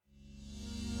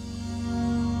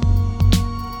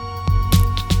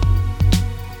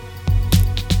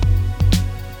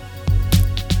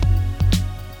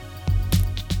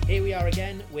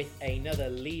with another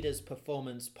Leaders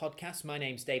Performance podcast. My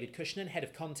name's David Cushnan, Head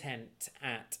of Content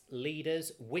at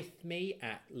Leaders. With me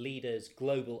at Leaders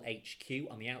Global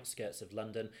HQ on the outskirts of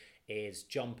London is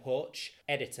John Porch,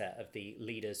 Editor of the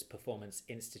Leaders Performance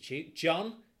Institute.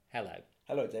 John, hello.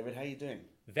 Hello, David. How are you doing?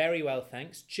 Very well,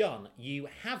 thanks. John, you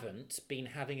haven't been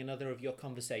having another of your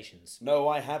conversations. No,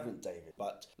 I haven't, David.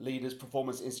 But Leaders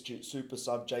Performance Institute super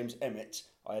sub James Emmett,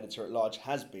 our editor-at-large,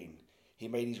 has been. He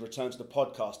made his return to the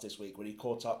podcast this week when he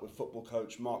caught up with football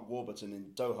coach Mark Warburton in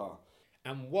Doha.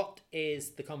 And what is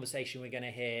the conversation we're going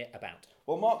to hear about?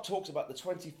 Well, Mark talks about the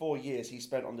 24 years he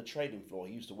spent on the trading floor.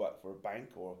 He used to work for a bank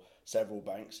or several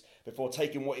banks before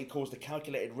taking what he calls the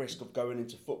calculated risk of going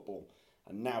into football.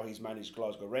 And now he's managed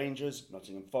Glasgow Rangers,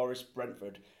 Nottingham Forest,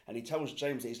 Brentford, and he tells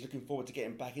James that he's looking forward to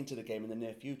getting back into the game in the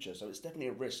near future. So it's definitely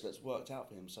a risk that's worked out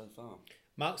for him so far.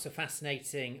 Mark's a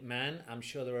fascinating man. I'm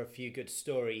sure there are a few good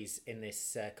stories in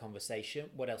this conversation.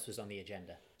 What else was on the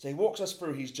agenda? So he walks us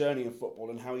through his journey in football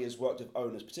and how he has worked with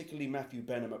owners, particularly Matthew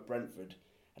Benham at Brentford.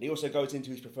 And he also goes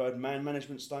into his preferred man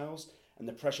management styles and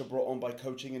the pressure brought on by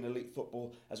coaching in elite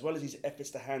football, as well as his efforts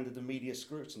to handle the media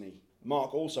scrutiny.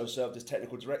 Mark also served as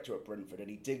technical director at Brentford, and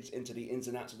he digs into the ins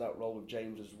and outs of that role with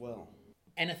James as well.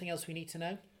 Anything else we need to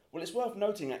know? Well, it's worth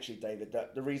noting, actually, David,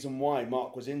 that the reason why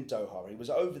Mark was in Doha, he was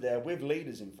over there with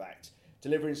leaders, in fact,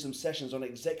 delivering some sessions on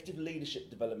executive leadership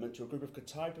development to a group of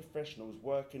Qatari professionals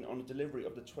working on the delivery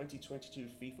of the 2022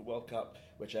 FIFA World Cup,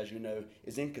 which, as you know,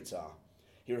 is in Qatar.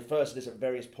 He refers to this at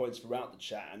various points throughout the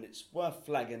chat, and it's worth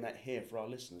flagging that here for our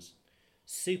listeners.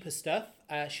 Super stuff.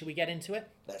 Should we get into it?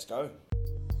 Let's go.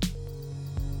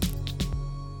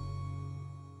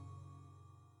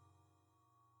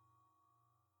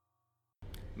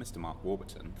 Mr. Mark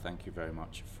Warburton, thank you very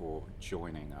much for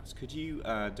joining us. Could you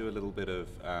do a little bit of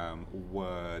not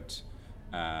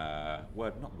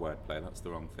wordplay, that's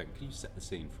the wrong thing. Can you set the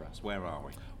scene for us? Where are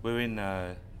we? We're in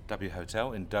W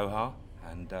Hotel in Doha,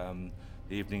 and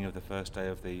the evening of the first day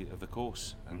of the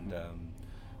course, and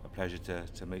a pleasure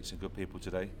to meet some good people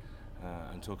today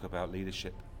and talk about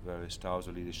leadership, various styles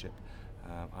of leadership.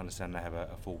 I understand they have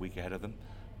a full week ahead of them,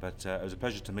 but it was a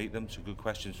pleasure to meet them. Some good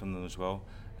questions from them as well,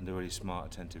 and a really smart,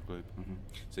 attentive group. Mm-hmm.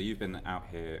 So you've been out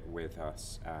here with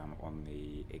us on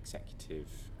the executive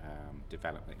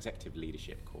development, executive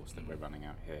leadership course that we're running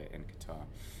out here in Qatar,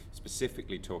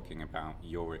 specifically talking about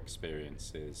your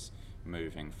experiences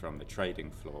moving from the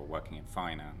trading floor, working in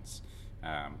finance,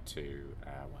 to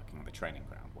working on the training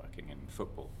ground, working in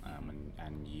football,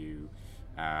 and you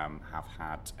have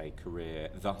had a career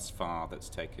thus far that's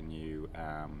taken you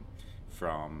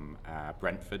from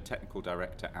Brentford, technical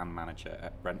director and manager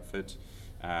at Brentford,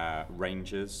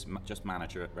 Rangers, just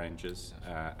manager at Rangers,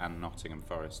 and Nottingham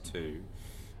Forest too.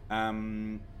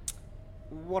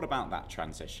 What about that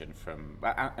transition from?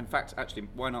 In fact, actually,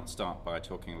 why not start by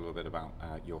talking a little bit about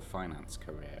your finance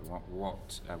career?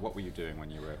 What were you doing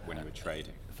when you were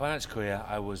trading? The finance career,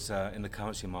 I was in the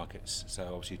currency markets, so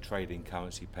obviously trading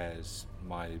currency pairs.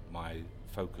 My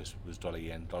focus was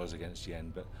dollar-yen, dollars against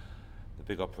yen, but the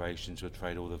big operations would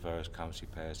trade all the various currency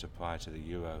pairs. So prior to the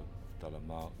euro, dollar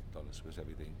mark, dollars was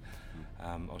everything.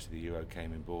 Obviously, the euro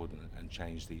came in board and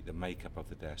changed the makeup of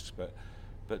the desk, but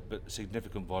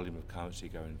significant volume of currency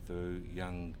going through.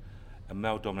 A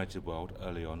male-dominated world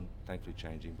early on, thankfully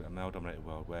changing, but a male-dominated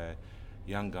world where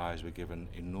young guys were given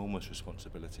enormous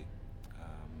responsibility,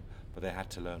 but they had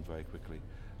to learn very quickly.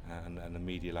 And the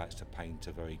media likes to paint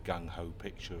a very gung-ho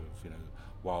picture of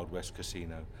Wild West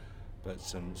casino, but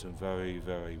some very,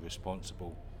 very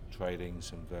responsible trading,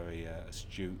 some very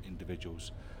astute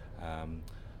individuals,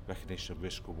 recognition of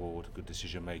risk reward, good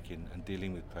decision making, and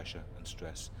dealing with pressure and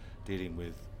stress, dealing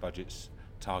with budgets,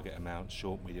 target amounts,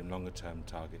 short, medium, longer term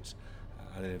targets,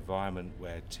 and an environment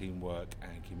where teamwork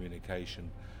and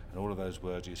communication and all of those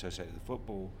words you associate with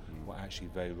football were actually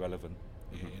very relevant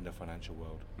in the financial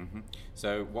world. Mm-hmm.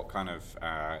 So what kind of,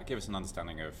 give us an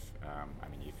understanding of,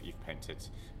 you've painted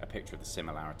a picture of the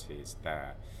similarities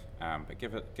there, but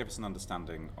give us an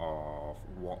understanding of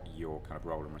what your kind of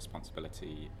role and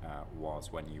responsibility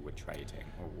was when you were trading.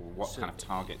 Or what kind of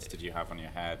targets did you have on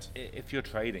your head? If you're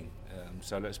trading,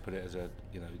 so let's put it as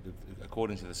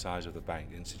according to the size of the bank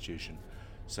institution.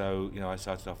 So I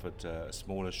started off at a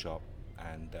smaller shop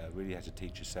and really had to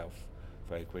teach yourself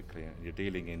very quickly.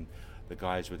 And the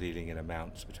guys were dealing in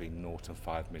amounts between 0 and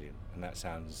 5 million, and that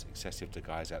sounds excessive to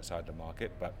guys outside the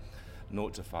market, but 0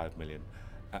 to 5 million.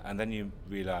 And then you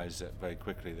realise that very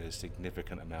quickly there's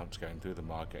significant amounts going through the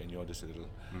market, and you're just a little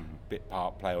bit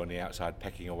part player on the outside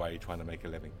pecking away trying to make a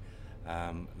living.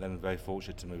 Then very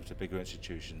fortunate to move to bigger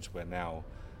institutions where now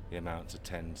the amounts of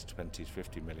 10s, 20s,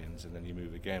 50 millions, and then you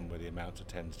move again where the amounts of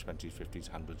 10s, 20s, 50s,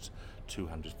 100s,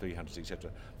 200s, 300s, etc.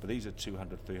 But these are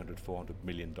 200, 300, 400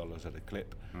 million dollars at a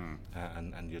clip,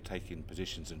 and you're taking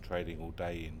positions and trading all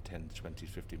day in 10, 20,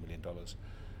 50 million dollars.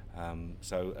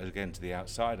 So again, to the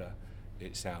outsider,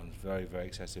 it sounds very, very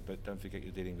excessive, but don't forget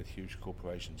you're dealing with huge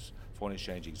corporations. Foreign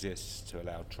exchange exists to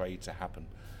allow trade to happen.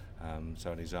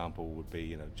 So an example would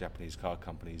be, Japanese car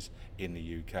companies in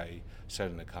the UK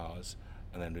selling the cars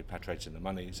and then repatriating the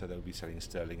money, so they'll be selling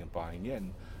sterling and buying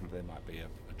yen. There might be a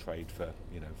trade for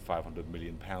 500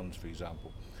 million pounds, for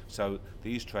example. So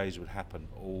these trades would happen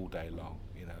all day long.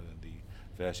 The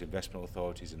various investment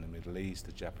authorities in the Middle East,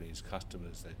 the Japanese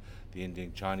customers, the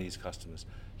Indian, Chinese customers,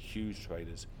 huge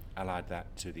traders. Allied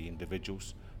that to the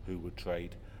individuals who would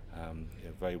trade,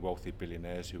 very wealthy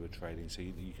billionaires who were trading. So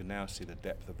you can now see the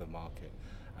depth of the market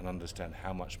and understand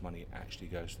how much money actually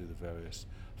goes through the various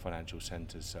financial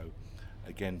centres. So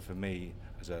again, for me,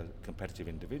 as a competitive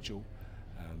individual,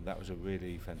 that was a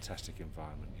really fantastic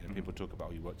environment. People talk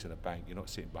about, you worked in a bank, you're not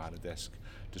sitting behind a desk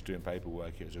just doing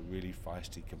paperwork. It was a really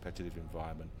feisty, competitive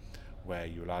environment where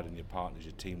you relied on your partners,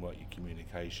 your teamwork, your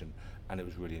communication, and it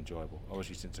was really enjoyable.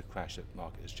 Obviously, since the crash, the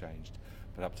market has changed,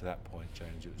 but up to that point,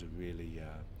 James, it was a really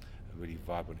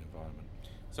vibrant environment.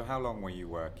 So how long were you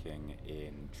working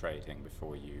in trading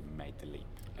before you made the leap?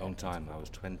 Long time. I was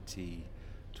 23,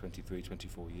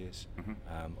 24 years.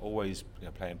 Always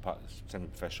playing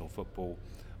semi-professional football,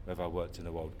 whether I worked in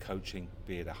the world coaching,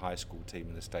 be it a high school team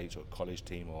in the States or a college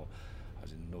team, or I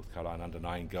was in North Carolina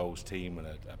under-9 girls team and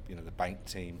the bank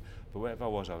team. But wherever I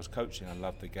was coaching. I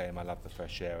loved the game, I loved the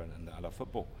fresh air, and I love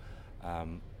football.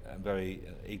 I'm very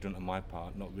ignorant on my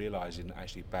part, not realising that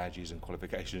actually badges and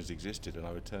qualifications existed, and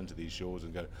I would turn to these shores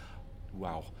and go,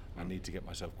 wow, I need to get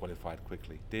myself qualified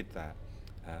quickly. Did that,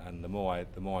 and the more I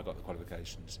got the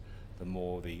qualifications, the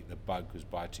more the bug was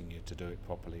biting you to do it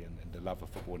properly, and the love of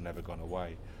football had never gone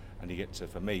away. And you get to,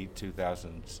 for me,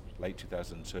 late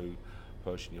 2002,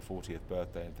 approaching your 40th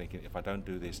birthday and thinking, if I don't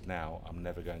do this now, I'm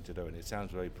never going to do it. And it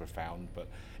sounds very profound, but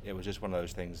it was just one of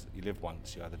those things that you live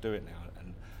once, you either do it now.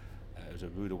 And it was a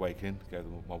rude awakening, gave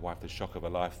my wife the shock of her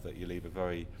life, that you leave a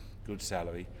very good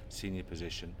salary, senior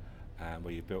position,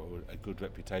 where you built a good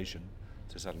reputation,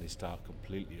 to suddenly start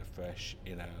completely afresh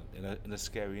in a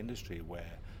scary industry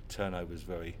where turnover is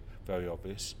very, very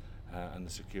obvious, and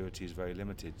the security is very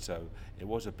limited. So it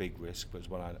was a big risk, but it's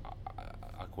one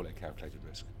I call it a calculated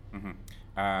risk.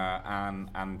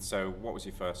 And so, what was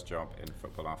your first job in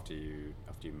football after you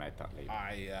made that leap?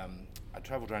 I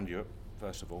travelled around Europe.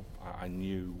 First of all, I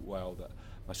knew well that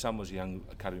my son was a young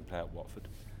academy player at Watford,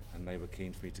 and they were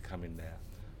keen for me to come in there.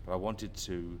 But I wanted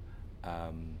to.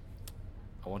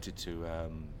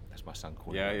 That's my son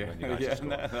calling.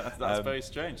 That's very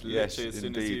strange. Yes, as soon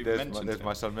indeed. There's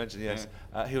my son mentioned. Yes,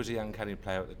 yeah. He was a young academy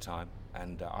player at the time,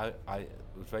 and I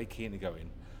was very keen to go in,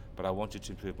 but I wanted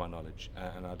to improve my knowledge.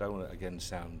 And I don't want to again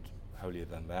sound holier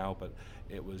than thou, but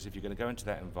it was, if you're going to go into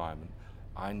that environment,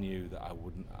 I knew that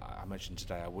I mentioned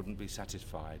today, I wouldn't be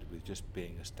satisfied with just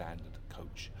being a standard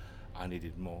coach. I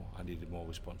needed more. I needed more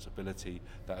responsibility.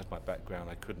 That was my background.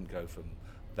 I couldn't go from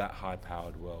that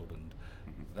high-powered world and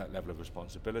that level of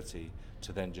responsibility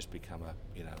to then just become a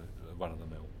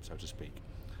run-of-the-mill, so to speak.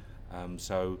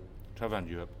 So travel around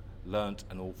Europe, learnt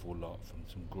an awful lot from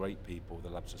some great people, the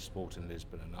likes of Sporting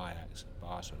Lisbon and Ajax and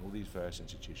Barca and all these various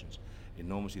institutions.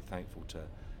 Enormously thankful to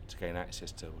gain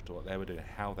access to what they were doing,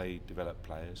 how they develop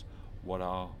players, what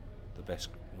are the best,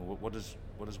 what does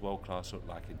world class look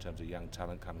like in terms of young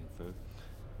talent coming through.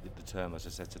 The term, as I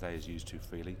said today, is used too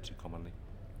freely, too commonly,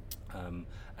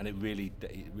 and it really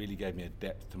gave me a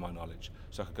depth to my knowledge.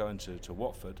 So I could go into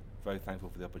Watford, very thankful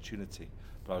for the opportunity,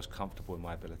 but I was comfortable in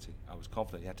my ability. I was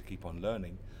confident you had to keep on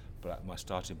learning, but my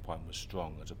starting point was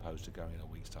strong as opposed to going a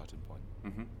weak starting point.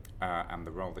 And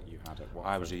the role that you had at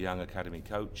Watford? I was a young academy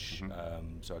coach,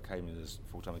 so I came in as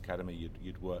full-time academy.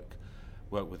 You'd work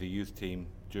with the youth team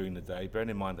during the day. Bearing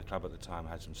in mind the club at the time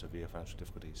had some severe financial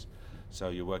difficulties. So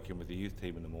you're working with the youth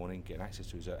team in the morning, getting access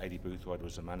to Eddie Boothroyd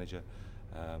was the manager,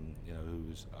 who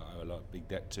was I owe a big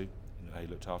debt to. He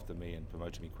looked after me and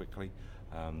promoted me quickly.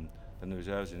 Then the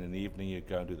reserves, and in the evening you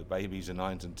go and do the babies, the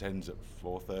 9s and 10s at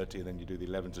 4:30, and then you do the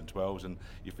 11s and 12s, and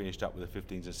you finished up with the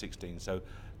 15s and 16s. So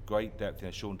great depth.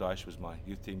 Sean Dyche was my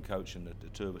youth team coach, and the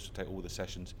two of us would take all the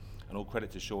sessions. And all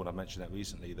credit to Sean, I mentioned that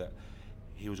recently, that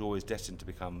he was always destined to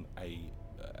become a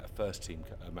first team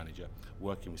manager,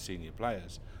 working with senior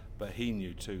players. But he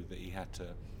knew too that he had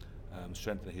to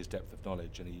strengthen his depth of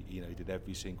knowledge, and he did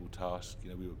every single task.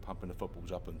 We were pumping the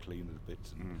footballs up and cleaning the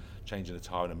bits and changing the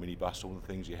tyre in a minibus, all the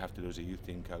things you have to do as a youth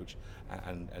team coach,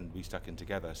 and we stuck in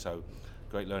together. So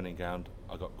great learning ground.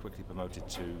 I got quickly promoted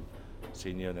to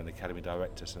senior and then academy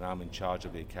director, so now I'm in charge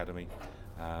of the academy.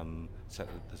 Set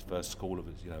the first school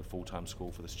of full-time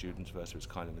school for the students, first of its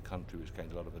kind in the country, which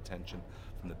gained a lot of attention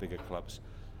from the bigger clubs.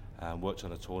 Worked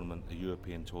on a tournament, a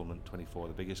European tournament, 24 of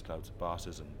the biggest clubs,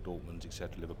 Barca's and Dortmund's,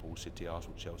 etc., Liverpool, City,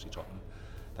 Arsenal, Chelsea, Tottenham,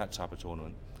 that type of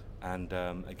tournament. And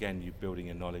again, you're building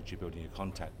your knowledge, you're building your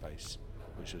contact base,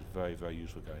 which is very, very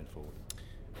useful going forward.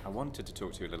 I wanted to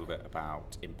talk to you a little bit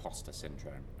about imposter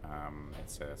syndrome.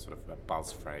 It's a sort of a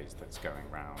buzz phrase that's going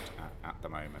around at the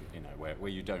moment,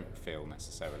 where you don't feel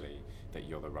necessarily that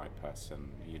you're the right person,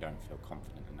 you don't feel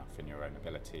confident enough in your own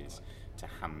abilities to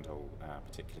handle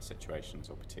particular situations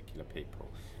or particular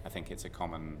people. I think it's a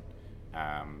common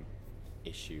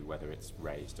issue, whether it's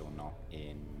raised or not,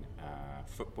 in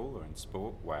football or in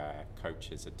sport, where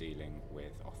coaches are dealing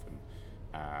with often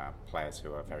players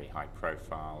who are very high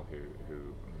profile, who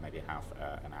maybe have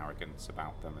an arrogance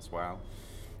about them as well.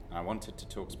 And I wanted to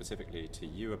talk specifically to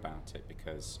you about it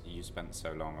because you spent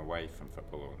so long away from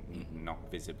football,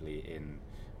 not visibly in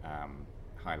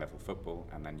high level football,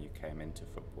 and then you came into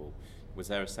football. Was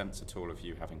there a sense at all of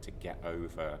you having to get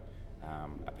over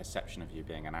a perception of you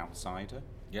being an outsider?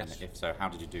 Yes. And if so, how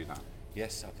did you do that?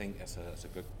 Yes, I think that's a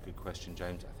good question,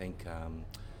 James. I think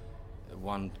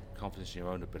one, confidence in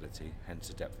your own ability, hence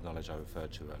the depth of knowledge I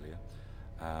referred to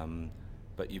earlier.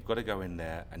 But you've got to go in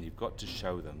there and you've got to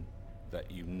show them that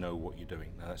you know what you're doing.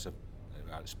 Now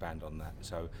I'll expand on that.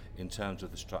 So in terms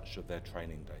of the structure of their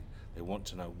training day, they want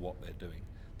to know what they're doing.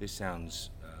 This sounds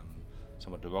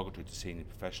somewhat derogatory to senior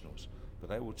professionals, but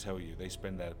they will tell you they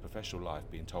spend their professional life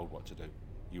being told what to do.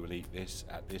 You will eat this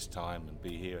at this time and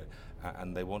be here,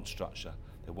 and they want structure.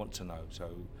 They want to know. So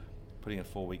putting a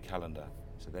 4-week calendar.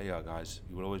 So there you are, guys.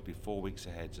 You will always be 4 weeks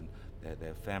ahead, and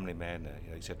they're family men,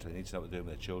 etc. They need to know what they're doing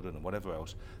with their children and whatever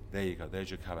else. There you go.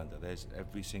 There's your calendar. There's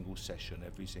every single session,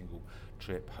 every single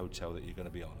trip, hotel that you're going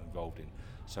to be involved in.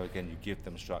 So again, you give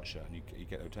them structure and you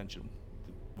get their attention.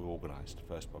 We're organised.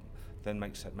 First problem. Then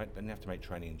you have to make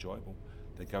training enjoyable.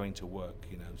 They're going to work.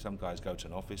 Some guys go to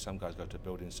an office, some guys go to a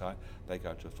building site. They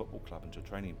go to a football club and to a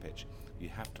training pitch. You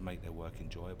have to make their work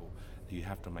enjoyable. You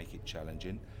have to make it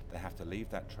challenging. They have to leave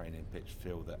that training pitch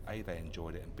feel that A, they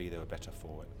enjoyed it, and B, they were better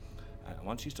for it. And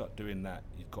once you start doing that,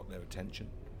 you've got their attention.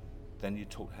 Then you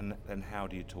talk. And then how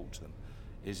do you talk to them?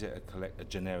 Is it a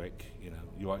generic, you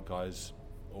right guys,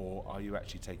 or are you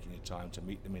actually taking your time to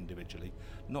meet them individually,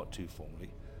 not too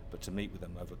formally, but to meet with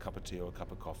them over a cup of tea or a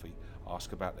cup of coffee,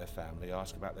 ask about their family,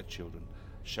 ask about their children,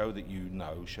 show that you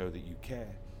know, show that you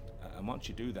care. And once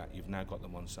you do that, you've now got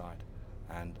them on side.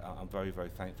 And I'm very, very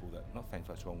thankful not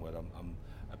thankful, that's the wrong word, I'm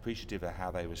appreciative of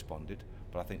how they responded,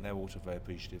 but I think they were also very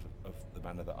appreciative of the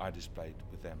manner that I displayed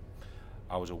with them.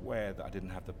 I was aware that I didn't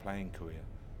have the playing career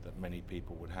that many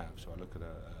people would have. So I look at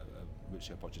a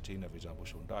Mauricio Pochettino, for example,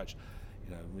 Sean Dyche.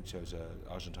 Mauricio's an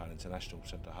Argentine international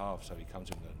centre-half, so he comes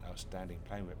in with an outstanding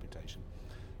playing reputation.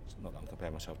 It's not that I'm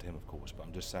comparing myself to him, of course, but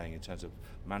I'm just saying in terms of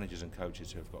managers and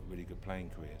coaches who have got really good playing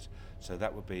careers. So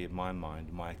that would be, in my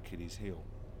mind, my Achilles heel.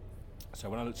 So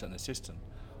when I looked at an assistant,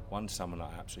 someone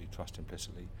I absolutely trust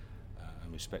implicitly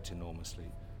and respect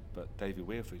enormously, but David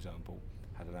Weir, for example,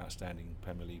 had an outstanding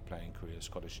Premier League playing career,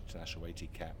 Scottish international, 80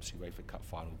 caps, he UEFA Cup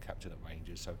final, captain at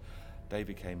Rangers. So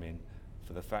David came in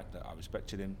for the fact that I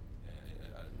respected him,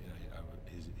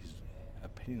 his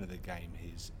opinion of the game,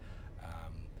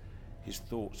 his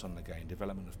thoughts on the game,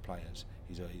 development of players.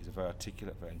 He's a very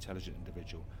articulate, very intelligent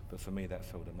individual, but for me that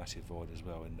filled a massive void as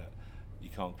well, in that you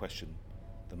can't question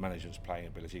the management's playing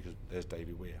ability because there's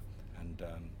David Weir, and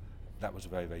that was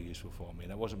very, very useful for me. And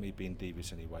that wasn't me being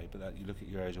devious anyway, but that you look at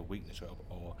your areas of weakness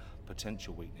or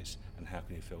potential weakness, and how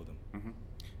can you fill them? Mm-hmm.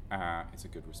 It's a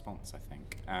good response, I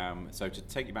think. So to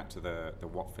take you back to the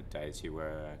Watford days, you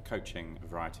were coaching a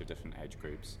variety of different age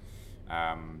groups.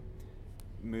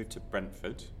 Moved to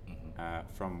Brentford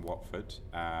from Watford,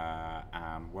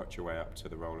 and worked your way up to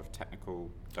the role of technical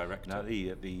director. No,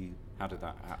 how did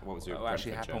that? What was your what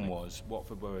actually Brentford happened journey? was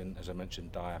Watford were in, as I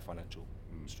mentioned, dire financial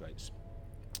straits,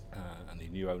 and the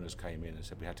new owners came in and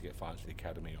said we had to get funds for the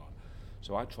academy on.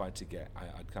 So I tried to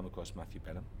I'd come across Matthew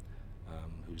Benham,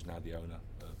 who's now the owner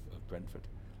of Brentford.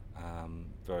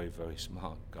 Very, very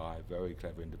smart guy, very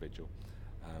clever individual.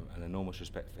 An enormous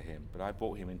respect for him, but I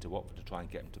brought him into Watford to try and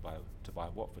get him to buy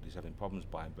Watford. He's having problems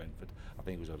buying Brentford. I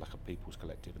think it was like a people's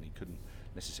collective, and he couldn't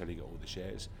necessarily get all the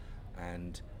shares.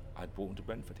 And I brought him to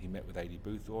Brentford. He met with Aidy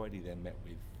Booth already, then met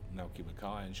with Malky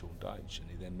Mackay and Sean Dyche, and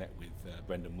he then met with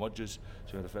Brendan Rodgers,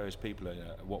 so we had various people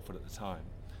at Watford at the time.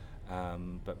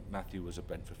 But Matthew was a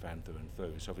Brentford fan through and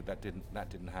through, so that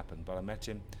didn't happen. But I met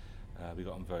him, we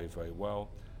got on very, very well,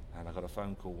 and I got a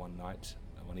phone call one night,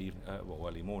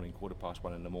 early morning,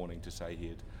 1:15 in the morning, to say he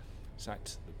had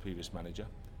sacked the previous manager.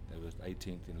 They were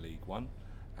 18th in League One,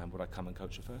 and would I come and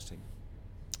coach the first team?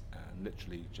 And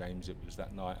literally, James, it was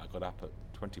that night I got up at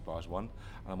 1:20, and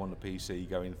I'm on the PC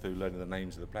going through learning the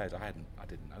names of the players. I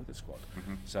didn't know the squad.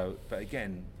 Mm-hmm. So, but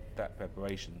again, that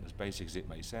preparation, as basic as it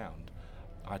may sound,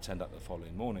 I turned up the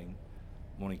following morning.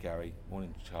 Morning, Gary.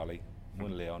 Morning, Charlie.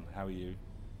 Morning, Leon. How are you?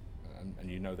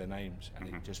 And you know their names, and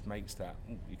it just makes that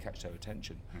you catch their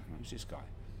attention. Who's this guy?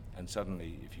 And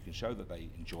suddenly, if you can show that they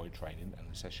enjoyed training and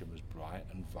the session was bright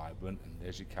and vibrant, and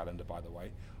there's your calendar, by the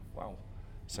way, wow.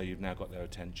 So you've now got their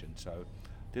attention. So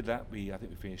did that. I think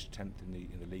we finished 10th in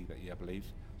the league that year, I believe.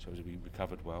 So we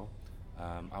recovered well.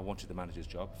 I wanted the manager's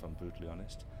job, if I'm brutally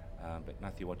honest. But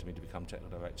Matthew wanted me to become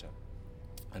technical director,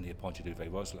 and he appointed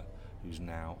Uwe Rosler, who's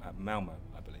now at Malmo,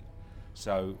 I believe.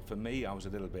 So for me, I was a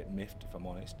little bit miffed, if I'm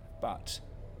honest, but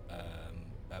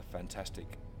a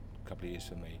fantastic couple of years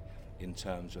for me in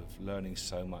terms of learning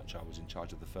so much. I was in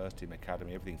charge of the first team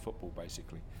academy, everything football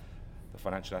basically. The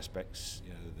financial aspects,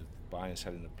 the buying and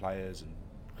selling the players and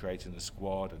creating the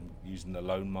squad and using the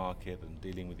loan market and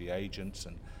dealing with the agents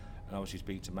and obviously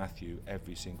speak to Matthew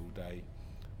every single day.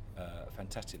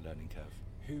 Fantastic learning curve.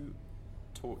 Who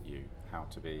taught you how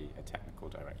to be a technical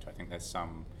director? I think there's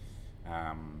some...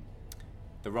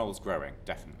 the role's growing,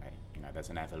 definitely. There's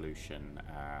an evolution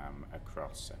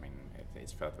across. I mean,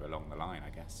 it's further along the line,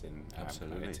 I guess, in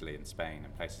Italy and Spain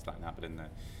and places like that. But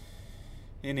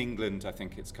in England, I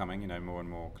think it's coming. More and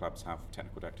more clubs have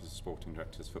technical directors, sporting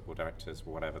directors, football directors,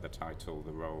 whatever the title,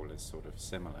 the role is sort of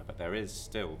similar. But there is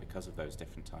still, because of those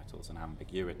different titles, an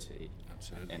ambiguity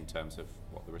in terms of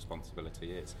what the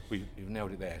responsibility is. You've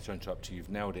nailed it there. To interrupt you, you've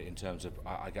nailed it in terms of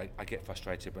I get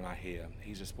frustrated when I hear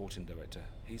he's a sporting director,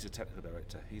 he's a technical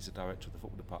director, he's a director of the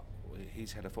football department,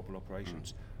 he's head of football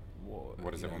operations.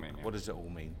 What does it all mean? What does it all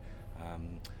mean?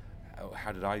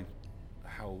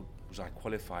 How was I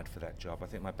qualified for that job? I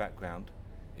think my background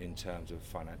in terms of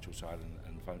financial side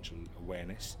and financial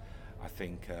awareness, I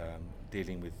think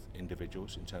dealing with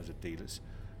individuals in terms of dealers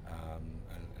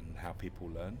and how people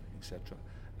learn, etc.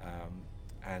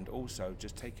 And also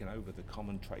just taking over the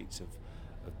common traits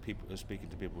of people, speaking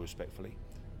to people respectfully,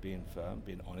 being firm,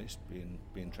 being honest,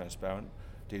 being transparent,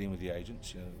 dealing with the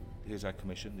agents. Here's our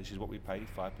commission, this is what we pay,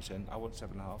 5%, I want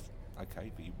 7.5%,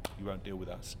 okay, but you won't deal with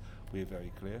us. We're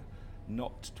very clear.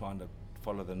 Not trying to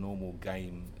follow the normal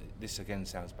game. This again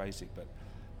sounds basic, but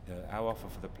our offer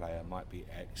for the player might be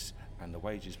X and the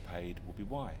wages paid will be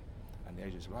Y. And the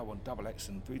agent says, well, I want double X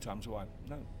and 3 times Y.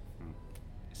 No,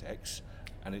 it's X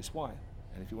and it's Y.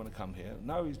 And if you want to come here,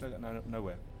 no, he's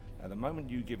nowhere. At the moment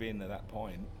you give in at that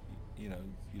point, you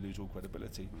lose all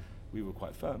credibility. We were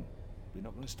quite firm. We're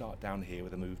not going to start down here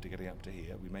with a move to getting up to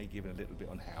here. We may give it a little bit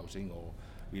on housing or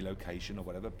relocation or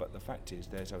whatever, but the fact is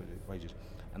there's our wages.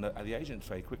 And the agents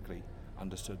very quickly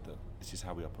understood that this is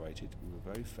how we operated. We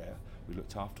were very fair. We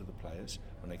looked after the players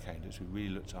when they came to us. We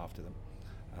really looked after them.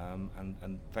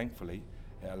 And thankfully,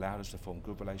 it allowed us to form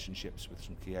good relationships with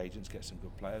some key agents, get some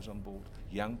good players on board,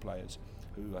 young players,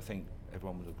 who I think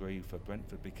everyone would agree for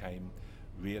Brentford became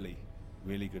really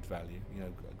good value.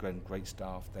 Great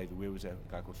staff. David Weir was there,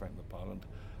 a guy called Frank McParland,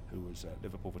 who was at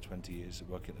Liverpool for 20 years,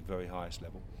 working at the very highest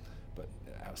level, but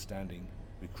outstanding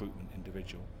recruitment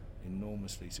individual,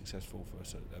 enormously successful for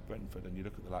us at Brentford. And you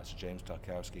look at the likes of James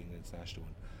Tarkowski in International,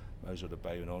 and Mozo de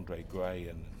Bay and Andre Gray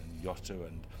and Yotta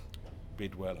and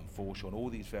Bidwell and Forshaw and all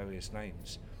these various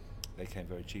names, they came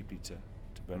very cheaply to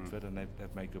Brentford, and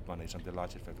they've made good money, so I'm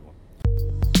delighted for everyone.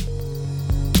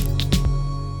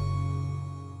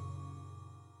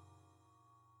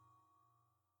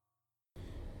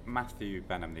 Matthew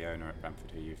Benham, the owner at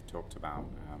Brentford, who you've talked about,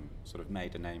 sort of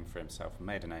made a name for himself and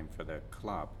made a name for the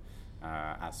club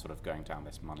as sort of going down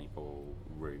this Moneyball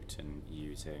route and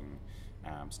using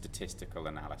statistical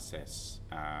analysis,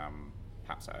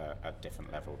 perhaps at a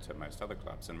different level to most other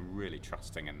clubs, and really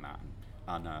trusting in that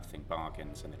and unearthing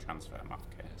bargains in the transfer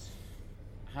market.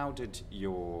 How did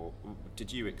you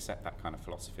accept that kind of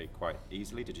philosophy quite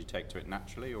easily? Did you take to it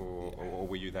naturally, or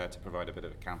were you there to provide a bit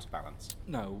of a counterbalance?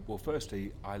 No, well,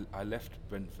 firstly, I left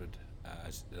Brentford,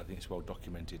 as I think it's well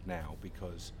documented now,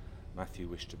 because Matthew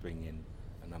wished to bring in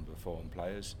a number of foreign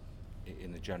players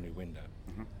in the January window.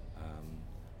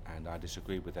 And I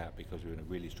disagreed with that because we were in a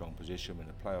really strong position. In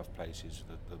the playoff places,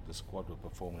 the squad were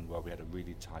performing well. We had a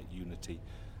really tight unity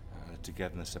and a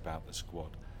togetherness about the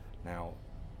squad. Now,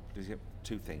 does he have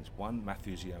two things? One,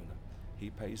 Matthew's the owner. He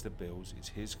pays the bills. It's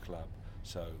his club,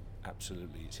 so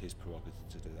absolutely it's his prerogative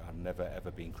to do that. I've never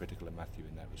ever been critical of Matthew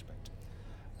in that respect,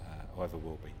 or ever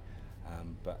will be.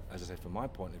 But as I said, from my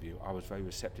point of view, I was very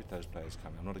receptive to those players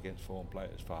coming. I'm not against foreign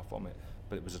players, far from it,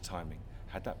 but it was a timing.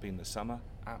 Had that been the summer,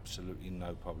 absolutely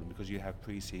no problem, because you have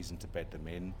pre-season to bed them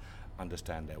in,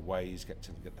 understand their ways, get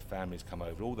the families come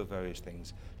over, all the various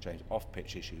things, change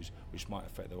off-pitch issues which might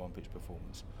affect their on-pitch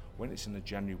performance. When it's in the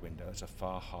January window, it's a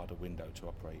far harder window to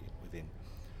operate within.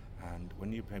 And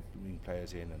when you bring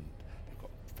players in and they've got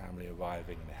family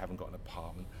arriving and they haven't got an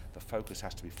apartment, the focus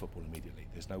has to be football immediately.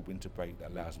 There's no winter break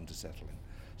that allows them to settle in.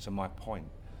 So my point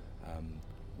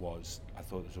was, I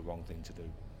thought it was the wrong thing to do.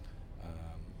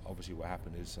 Obviously what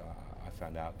happened is I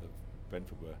found out that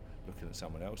Brentford were looking at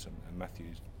someone else, and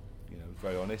Matthew's, was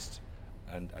very honest,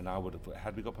 and I would have,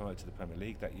 had we got promoted to the Premier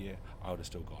League that year, I would have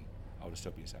still gone. I would have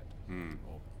still been sacked,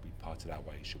 or we parted our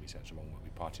ways. Should we say it's the wrong word? We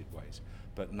parted ways,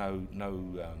 but no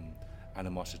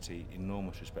animosity.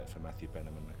 Enormous respect for Matthew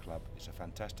Benham and the club. It's a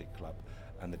fantastic club,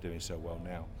 and they're doing so well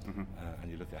now. And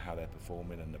you look at how they're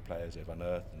performing and the players they've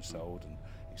unearthed and sold and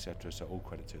etc. So all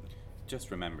credit to them.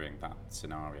 Just remembering that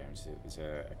scenario, it was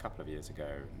a couple of years ago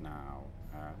now.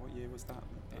 What year was that?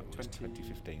 It was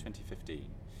 2015. 2015.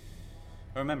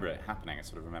 I remember it happening. I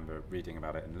sort of remember reading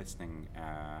about it and listening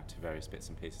to various bits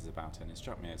and pieces about it, and it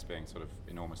struck me as being sort of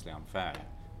enormously unfair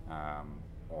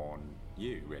on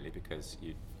you, really, because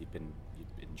you'd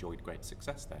enjoyed great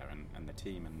success there, and the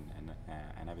team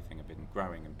and everything had been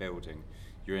growing and building.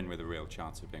 You're in with a real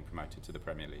chance of being promoted to the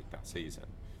Premier League that season.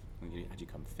 Had you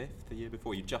come fifth the year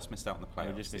before? You just missed out on the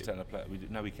playoffs. We just missed out on the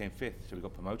playoffs. We came fifth, so we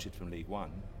got promoted from League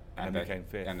One, and then we came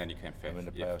fifth. And then you came fifth. And in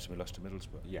the playoffs, we lost to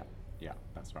Middlesbrough. Yeah,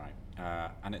 that's right.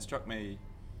 And it struck me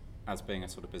as being a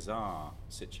sort of bizarre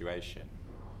situation.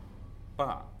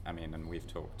 But, and we've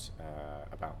talked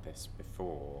about this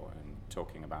before, and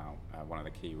talking about one of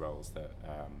the key roles that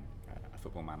a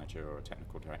football manager or a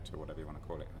technical director, whatever you want to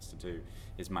call it, has to do,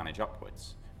 is manage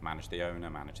upwards. Manage the owner,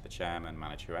 manage the chairman,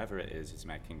 manage whoever it is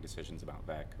making decisions about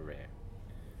their career.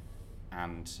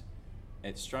 And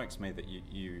it strikes me that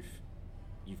you've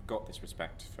got this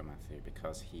respect for Matthew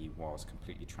because he was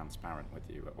completely transparent with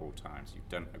you at all times. You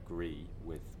don't agree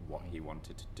with what he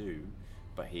wanted to do,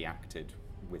 but he acted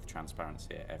with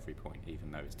transparency at every point,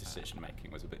 even though his decision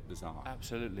making was a bit bizarre.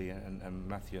 Absolutely, and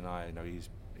Matthew and I,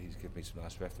 he's given me some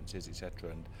nice references,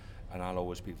 etc. And I'll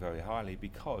always speak very highly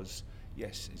because,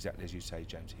 yes, exactly as you say,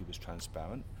 James, he was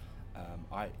transparent.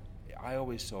 I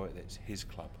always saw it that it's his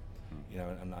club,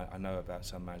 and I know about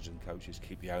some managers and coaches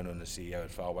keep the owner and the CEO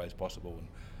as far away as possible, and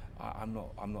I'm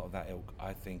not of that ilk.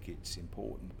 I think it's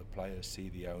important that the players see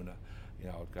the owner.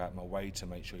 I'd go out my way to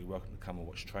make sure you're welcome to come and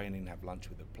watch training, have lunch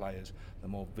with the players. The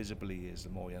more visible he is,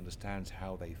 the more he understands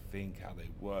how they think, how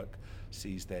they work,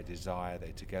 sees their desire,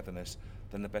 their togetherness,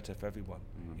 then the better for everyone.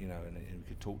 And we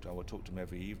could talk to. I would talk to him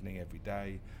every evening, every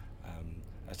day.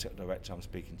 As technical director, I'm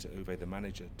speaking to Uwe, the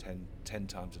manager, 10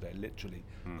 times a day, literally,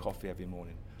 coffee every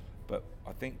morning. But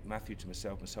I think Matthew to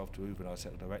myself to Uwe and our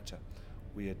technical director,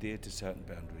 we adhered to certain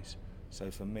boundaries. So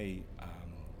for me,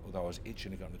 although I was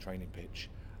itching to go on the training pitch,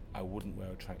 I wouldn't wear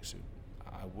a tracksuit.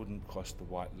 I wouldn't cross the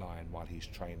white line while he's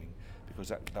training, because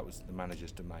that was the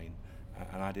manager's domain,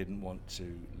 and I didn't want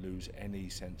to lose any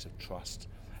sense of trust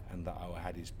and that I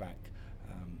had his back.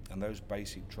 And those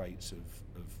basic traits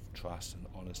of trust and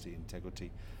honesty,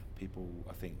 integrity, people,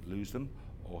 I think, lose them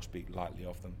or speak lightly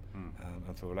of them.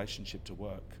 And for a relationship to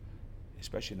work,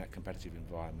 especially in that competitive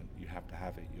environment, you have to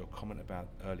have it. Your comment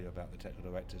earlier about the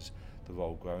technical directors, the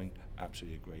role growing,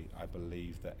 absolutely agree. I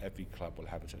believe that every club will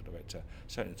have a technical director,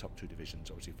 certainly in the top two divisions.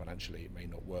 Obviously financially it may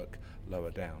not work lower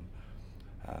down,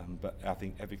 but I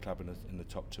think every club in the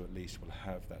top two at least will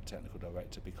have that technical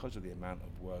director because of the amount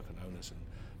of work and onus and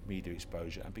media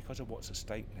exposure, and because of what's at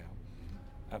stake now.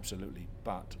 Absolutely.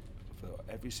 But for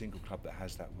every single club that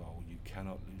has that role, you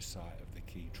cannot lose sight of the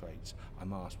key traits.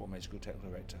 I'm asked, what makes a good technical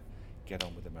director? Get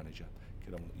on with the manager.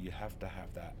 You have to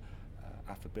have that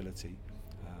affability,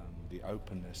 the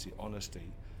openness, the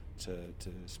honesty to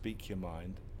speak your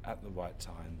mind at the right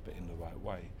time, but in the right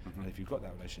way. And if you've got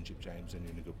that relationship, James, then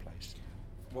you're in a good place.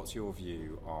 What's your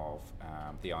view of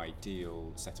the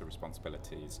ideal set of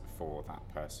responsibilities for that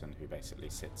person who basically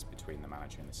sits between the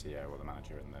manager and the CEO, or the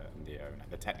manager and the owner,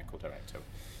 the technical director?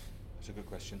 That's a good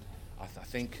question. I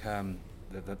think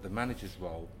the manager's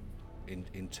role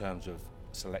in terms of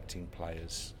selecting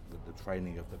players, the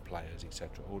training of the players,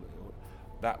 etc.,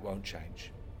 that won't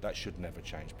change. That should never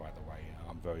change, by the way.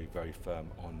 I'm very, very firm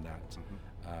on that.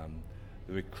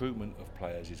 The recruitment of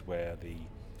players is where the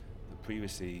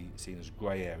previously seen as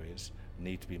grey areas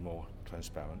need to be more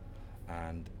transparent,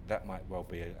 And that might well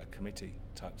be a committee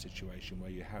type situation where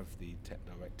you have the tech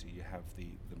director, you have the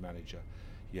manager,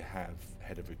 you have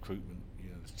head of recruitment,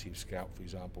 the chief scout, for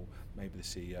example, maybe the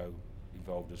CEO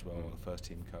involved as well, or the first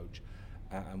team coach.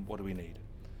 And what do we need?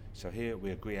 So here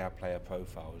we agree our player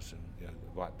profiles, and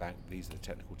right back, these are the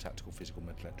technical, tactical, physical,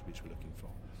 mental attributes we're looking for.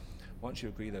 Once you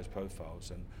agree those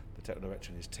profiles, and the technical director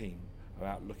and his team are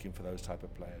out looking for those type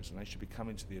of players, and they should be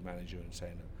coming to the manager and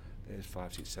saying, there's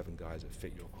 5, 6, 7 guys that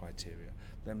fit your criteria.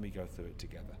 Then we go through it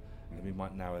together. And then we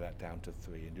might narrow that down to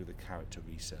 3 and do the character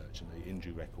research and the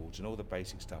injury records and all the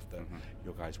basic stuff that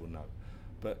your guys will know.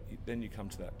 But then you come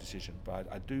to that decision.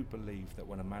 But I do believe that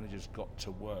when a manager's got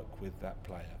to work with that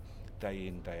player day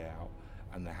in, day out,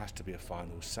 and there has to be a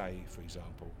final say, for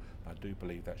example, I do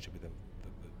believe that should be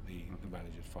the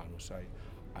manager's final say.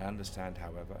 I understand,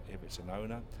 however, if it's an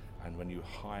owner, and when you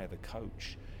hire the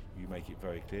coach, you make it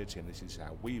very clear to him this is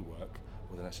how we work,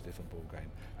 well then that's a different ball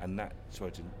game. And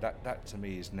that to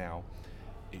me is now,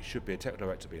 it should be a technical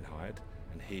director being hired,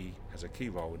 and he has a key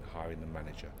role in hiring the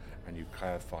manager, and you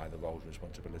clarify the roles and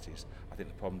responsibilities. I think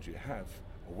the problems you have,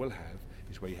 or will have,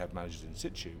 is where you have managers in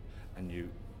situ, and you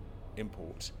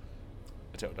import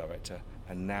a technical director,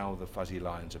 and now the fuzzy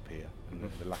lines appear, and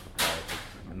the lack of clarity,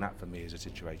 and that for me is a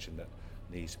situation that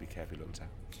needs to be carefully looked at.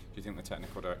 Do you think the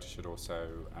technical director should also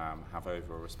have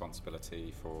overall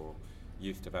responsibility for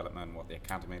youth development, what the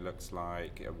academy looks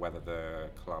like, whether the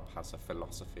club has a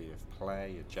philosophy of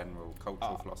play, a general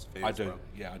cultural philosophy? I do.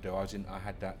 I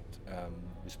had that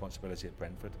responsibility at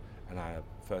Brentford, and I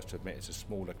first to admit it's a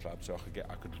smaller club, so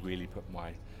I could really put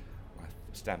my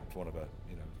stamp, for one of a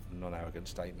non-arrogant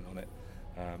statement on it.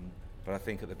 But I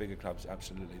think at the bigger clubs,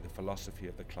 absolutely, the philosophy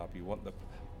of the club.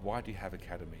 Why do you have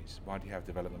academies? Why do you have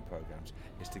development programs?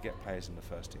 It's to get players in the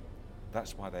first team.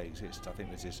 That's why they exist. I think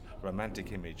there's this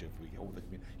romantic image of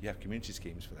you have community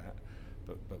schemes for that,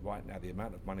 but right now the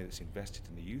amount of money that's invested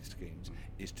in the youth schemes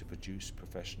is to produce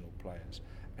professional players,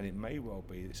 and it may well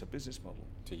be it's a business model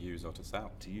to use or to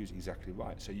sell. To use, exactly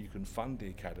right. So you can fund the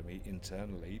academy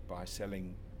internally by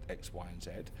selling X, Y, and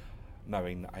Z,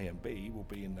 knowing that A and B will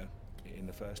be in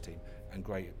the first team, and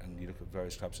great. And you look at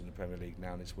various clubs in the Premier League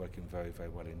now, and it's working very, very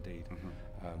well indeed.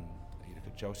 You look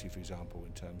at Chelsea, for example,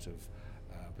 in terms of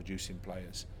producing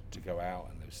players to go out,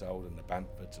 and they've sold, and the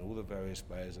Bamfords and all the various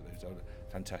players that they've sold,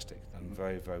 fantastic, and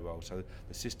very, very well. So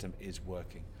the system is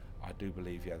working. I do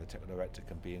believe, the technical director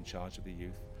can be in charge of the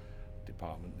youth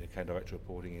department, the academy director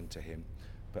reporting into him.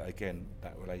 But again,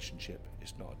 that relationship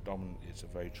is not a dominant, it's a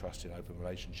very trusting, open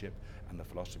relationship, and the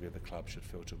philosophy of the club should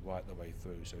filter right the way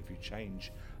through. So if you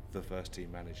change the first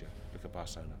team manager, look at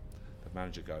Barcelona, the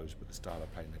manager goes, but the style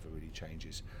of play never really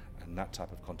changes, and that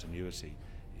type of continuity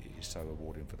is so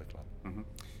rewarding for the club.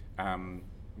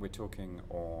 We're talking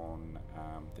on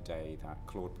the day that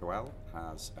Claude Puel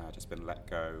has just been let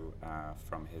go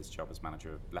from his job as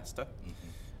manager of Leicester.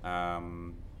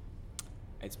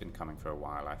 It's been coming for a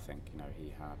while. I think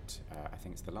he had. I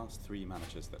think it's the last 3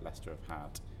 managers that Leicester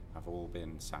have all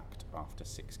been sacked after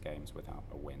 6 games without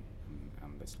a win.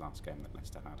 And this last game that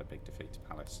Leicester had, a big defeat to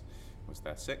Palace, was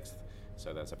their 6th.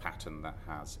 So there's a pattern that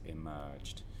has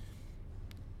emerged.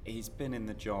 He's been in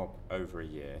the job over a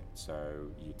year,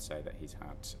 so you'd say that he's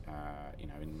had,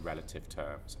 in relative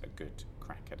terms, a good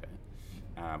crack at it.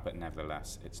 But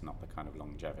nevertheless, it's not the kind of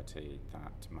longevity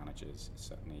that managers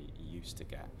certainly used to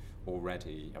get.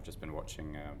 Already, I've just been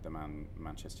watching the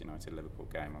Manchester United-Liverpool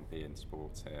game on beIN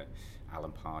Sports here.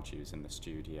 Alan Pardew's in the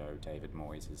studio. David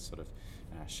Moyes is sort of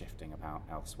shifting about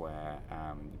elsewhere.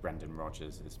 Brendan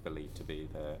Rodgers is believed to be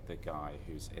the guy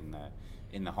who's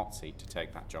in the hot seat to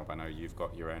take that job. I know you've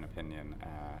got your own opinion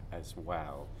as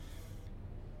well.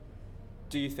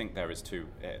 Do you think there is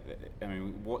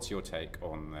what's your take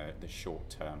on the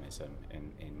short-termism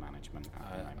in management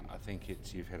at the moment? I think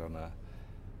you've hit on a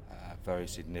very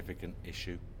significant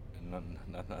issue, and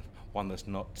one that's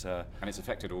not. And it's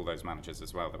affected all those managers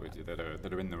as well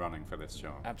that are in the running for this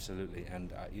job. Absolutely,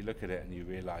 and you look at it and you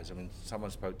realise.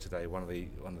 Someone spoke today. One of the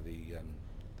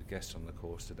guests on the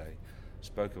course today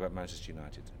spoke about Manchester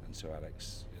United and Sir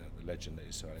Alex, the legend that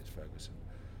is Sir Alex Ferguson.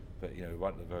 But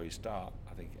right at the very start,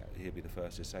 I think he'll be the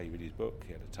first to say he read his book.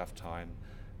 He had a tough time,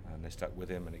 and they stuck with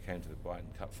him, and it came to the Brighton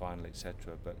Cup final,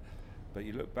 etc. But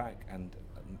you look back, and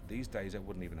these days that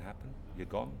wouldn't even happen. You're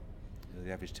gone.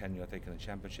 The average tenure, I think, in the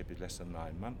Championship is less than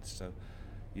 9 months. So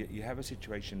you have a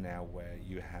situation now where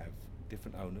you have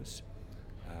different owners,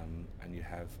 and you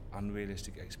have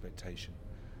unrealistic expectation.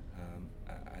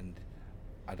 And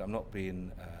I'm not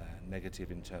being negative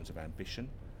in terms of ambition,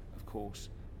 of course,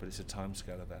 but it's a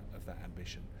timescale of that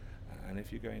ambition. And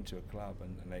if you go into a club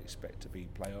and they expect to be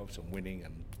playoffs and winning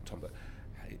and top of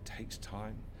it takes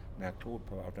time. Now, Claude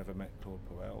Puel, I've never met Claude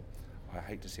Puel. I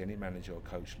hate to see any manager or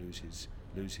coach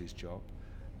lose his job.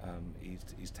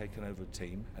 He's taken over a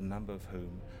team, a number of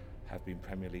whom have been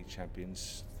Premier League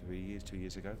champions 2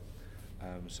 years ago.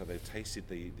 So they've tasted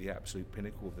the absolute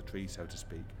pinnacle of the tree, so to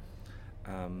speak.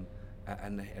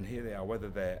 And here they are, whether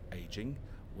they're ageing,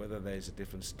 whether there's a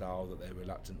different style that they're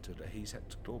reluctant to.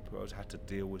 Claude Puel's had to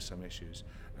deal with some issues,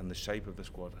 and the shape of the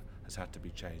squad has had to be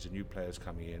changed. The new players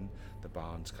coming in, the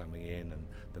Barnes coming in, and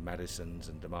the Madisons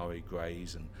and Damari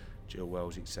Grays and Jill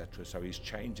Wells, etc. So he's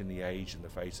changing the age and the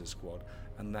face of the squad,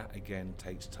 and that again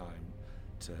takes time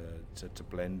to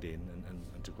blend in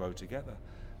and to grow together.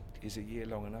 Is a year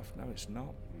long enough? No, it's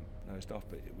not. No, it's not.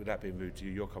 But without being rude to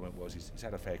you, your comment was he's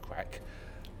had a fair crack.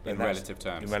 In relative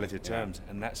terms. In relative terms,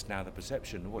 and that's now the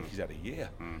perception. Well, he's had a year.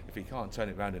 If he can't turn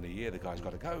it around in a year, the guy's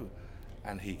got to go.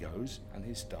 And he goes, and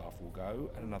his staff will go,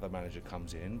 and another manager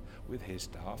comes in with his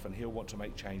staff, and he'll want to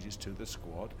make changes to the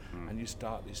squad, and you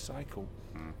start this cycle.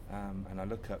 And I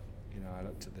looked at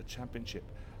the Championship,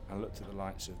 and I looked at the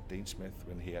likes of Dean Smith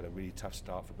when he had a really tough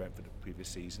start for Brentford the previous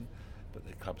season, but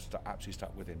the club absolutely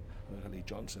stuck with him. I looked at Lee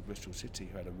Johnson, Bristol City,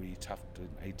 who had a really tough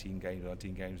 18 games,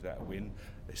 19 games without a win.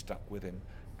 They stuck with him,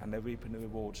 and they're reaping the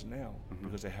rewards now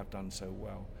because they have done so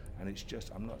well. And it's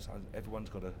just, everyone's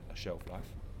got a shelf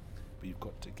life, but you've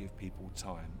got to give people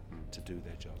time to do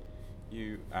their job.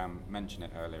 You mentioned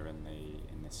it earlier in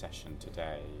the session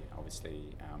today.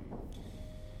 Obviously,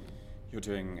 you're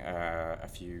doing a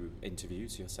few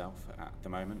interviews yourself at the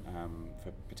moment for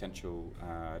potential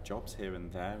jobs here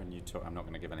and there, and I'm not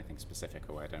going to give anything specific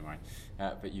away, don't worry.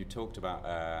 But you talked about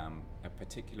a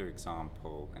particular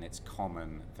example, and it's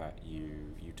common that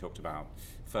you talked about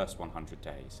first 100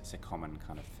 days. It's a common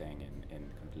kind of thing in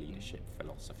kind of leadership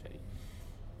philosophy.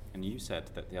 And you said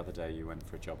that the other day you went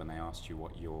for a job and they asked you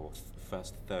what your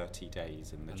first 30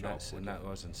 days in the job were.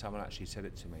 And someone actually said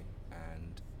it to me,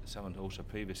 and someone also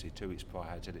previously 2 weeks prior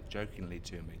had said it jokingly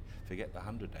to me. Forget the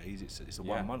 100 days, it's a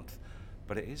 1 month.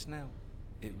 But it is now.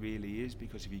 It really is,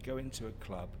 because if you go into a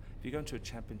club, if you go into a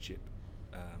Championship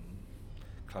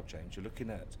club, James, you're looking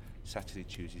at Saturday,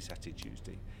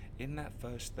 Tuesday. In that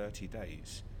first 30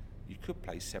 days, you could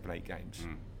play 7-8 games.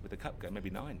 With a cup game, maybe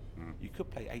 9. You could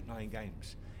play 8-9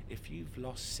 games. If you've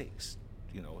lost 6,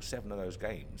 or 7 of those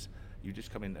games, you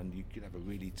just come in and you could have a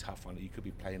really tough one. You could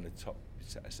be playing the top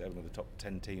 7 of the top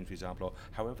 10 teams, for example, or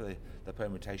however the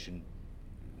permutation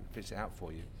fits it out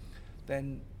for you.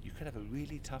 Then you could have a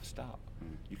really tough start.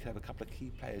 You could have a couple of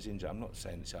key players injured. I'm not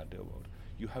saying it's ideal world.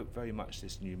 You hope very much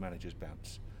this new manager's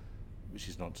bounce, which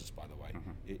is nonsense, by the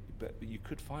way. But you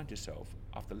could find yourself,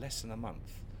 after less than a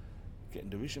month, getting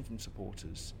derision from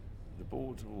supporters. The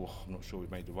board, I'm not sure we've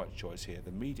made the right choice here.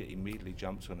 The media immediately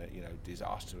jumps on it,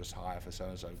 disastrous hire for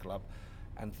so-and-so club.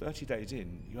 And 30 days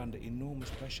in, you're under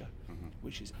enormous pressure,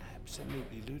 which is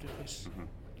absolutely ludicrous.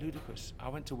 Ludicrous. I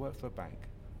went to work for a bank.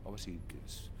 Obviously,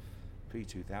 it's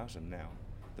pre-2000 now.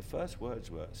 The first words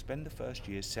were, spend the first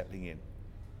year settling in.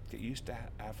 Get used to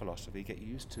our philosophy, get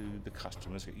used to the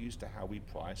customers, get used to how we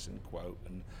price and quote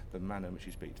and the manner in which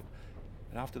we speak to them.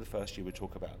 And after the first year, we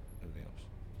talk about everything else.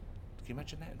 Can you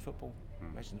imagine that in football?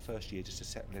 Imagine the first year just to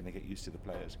settle in and get used to the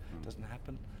players. It doesn't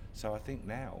happen. So I think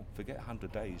now, forget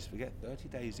 100 days, forget 30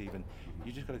 days even,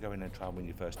 you just got to go in and try and win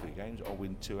your first 3 games, or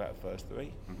win 2 out of the first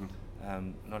 3.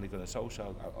 Not only Gunnar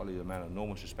Solskjaer, Ollie, a man of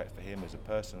enormous respect for him as a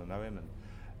person, I know him,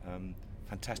 and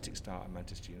fantastic start at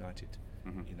Manchester United.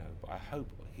 But I hope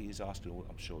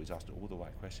I'm sure he's asked all the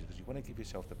right questions, because you want to give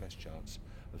yourself the best chance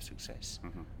of success.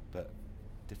 But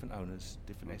different owners,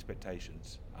 different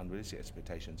expectations, unrealistic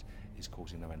expectations is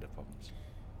causing no end of problems.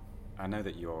 I know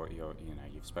that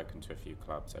you've spoken to a few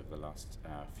clubs over the last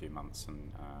few months,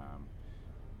 and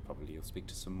probably you'll speak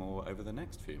to some more over the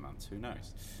next few months. Who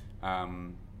knows?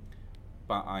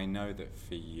 But I know that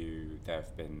for you, there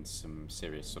have been some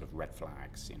serious sort of red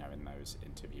flags, in those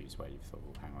interviews where you've thought,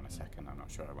 well, hang on a second, I'm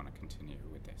not sure I want to continue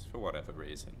with this for whatever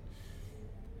reason.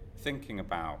 Thinking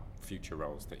about future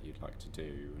roles that you'd like to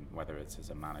do, whether it's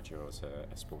as a manager or as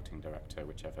a sporting director,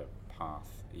 whichever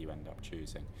path you end up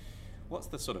choosing, what's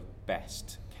the sort of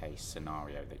best case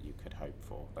scenario that you could hope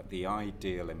for? Like the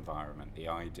ideal environment, the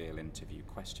ideal interview,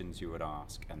 questions you would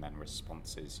ask, and then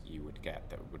responses you would get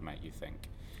that would make you think?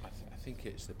 I think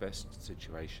it's the best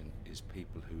situation is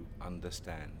people who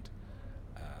understand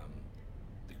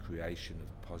the creation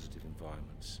of positive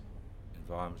environments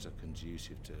are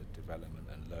conducive to development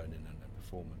and learning and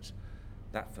performance.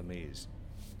 That for me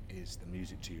is the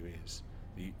music to your ears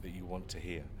that you want to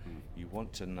hear. You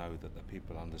want to know that the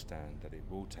people understand that it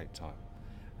will take time.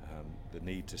 The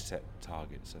need to set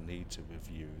targets, the need to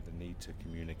review, the need to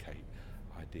communicate.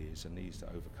 ideas and needs to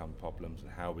overcome problems, and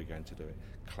how are we going to do it?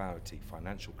 Clarity,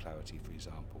 financial clarity, for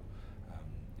example.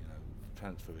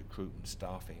 Transfer, recruitment,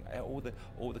 staffing,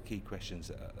 all the key questions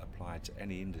that apply to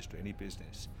any industry, any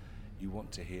business. You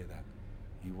want to hear that.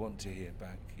 You want to hear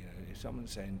back. If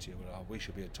someone's saying to you, "Well, we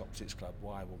should be a top 6 club,"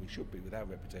 why? Well, we should be with our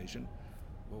reputation.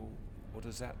 Well, what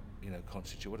does that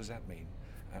constitute? What does that mean?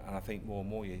 And I think more and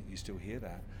more you still hear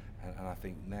that. And I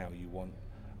think now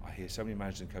I hear so many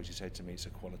managers and coaches say to me, it's the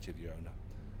quality of your owner,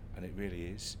 and it really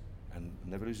is. And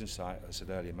never losing sight, I said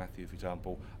earlier, Matthew, for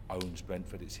example, owns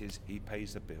Brentford. It's he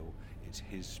pays the bill. It's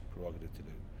his prerogative to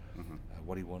do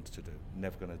what he wants to do.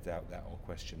 Never going to doubt that or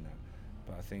question that.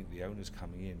 But I think the owners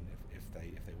coming in, if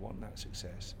they want that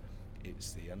success,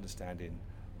 it's the understanding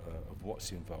of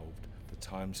what's involved, the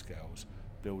timescales,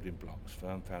 building blocks,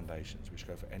 firm foundations, which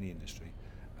go for any industry.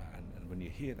 And when you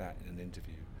hear that in an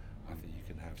interview, I think you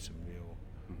can have some real.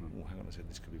 Hang on a second,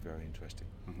 this could be very interesting.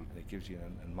 And it gives you,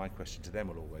 and my question to them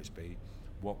will always be,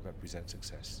 what represents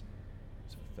success?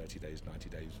 So 30 days, 90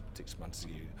 days, 6 months, a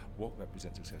year, what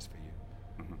represents success for you?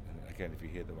 And again, if you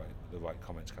hear the right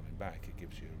comments coming back, it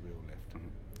gives you a real lift.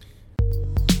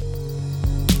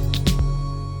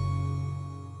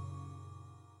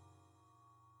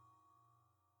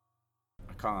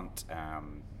 I can't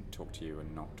talk to you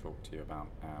and not talk to you about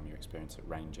your experience at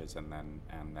Rangers and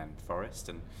then Forest,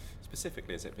 and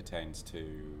specifically as it pertains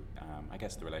to I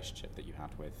guess the relationship that you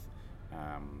had with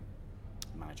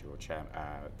manager or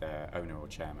the owner or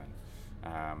chairman.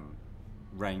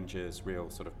 Rangers, real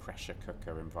sort of pressure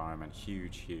cooker environment,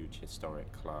 huge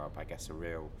historic club. I guess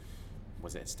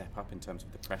was it a step up in terms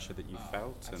of the pressure that you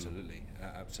felt?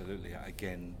 Absolutely.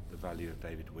 Again, the value of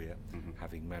David Weir,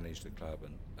 having managed the club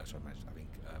and having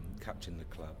captained the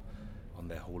club on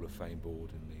their Hall of Fame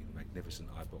board in the magnificent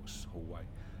Ibrox hallway.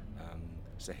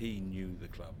 So he knew the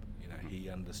club. He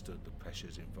understood the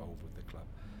pressures involved with the club.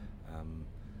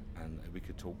 And we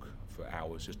could talk for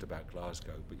hours just about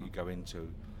Glasgow, but you go into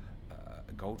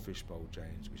a Goldfish Bowl,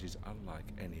 James, which is unlike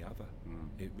any other.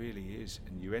 It really is.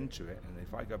 And you enter it, and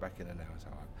if I go back in an hour,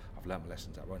 I've learned my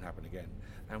lessons, that won't happen again.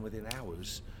 And within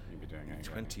hours, you'll be doing it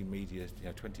 20 media,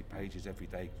 20 pages every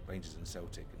day, Rangers and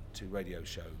Celtic, and 2 radio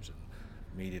shows,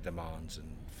 and media demands,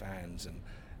 and fans, and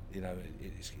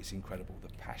it's incredible.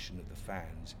 The passion of the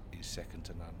fans is second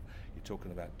to none. You're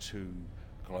talking about 2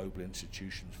 global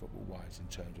institutions football-wise in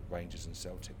terms of Rangers and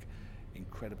Celtic.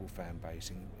 Incredible fan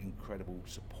base, incredible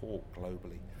support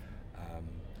globally,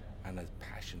 and a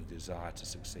passion, desire to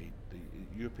succeed. The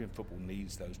European football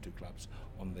needs those 2 clubs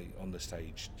on the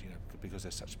stage, because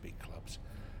they're such big clubs.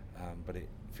 But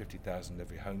 50,000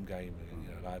 every home game,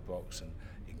 at Ibrox, and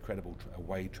incredible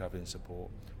away travelling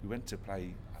support. We went to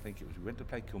play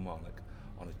Kilmarnock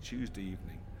on a Tuesday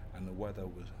evening, and the weather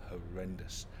was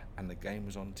horrendous, and the game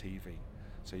was on TV.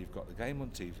 So you've got the game on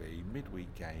TV,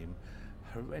 midweek game,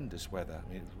 horrendous weather. I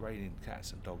mean, it was raining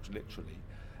cats and dogs, literally.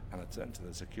 And I turned to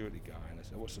the security guy and I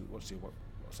said,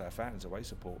 "What's our fans away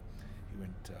support?" He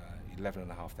went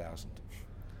 11,500.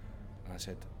 And I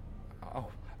said,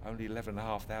 "Oh, only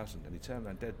 11,500." And he turned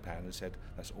around deadpan and said,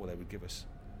 "That's all they would give us."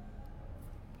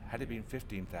 Had it been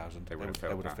 15,000, they would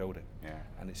have filled it. Yeah.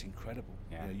 And it's incredible.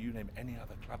 Yeah. You name any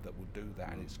other club that would do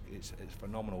that, and it's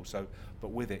phenomenal. So, but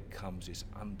with it comes this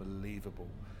unbelievable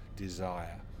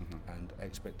desire and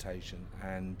expectation,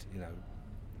 and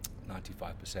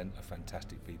 95% are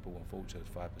fantastic people. Unfortunately,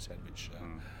 5% which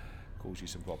cause you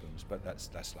some problems. But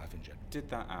that's life in general. Did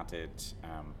that added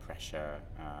pressure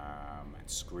and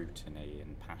scrutiny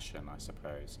and passion, I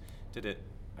suppose, did it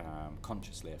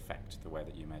consciously affect the way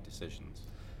that you made decisions?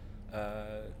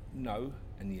 No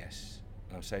and yes.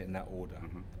 I'll say it in that order.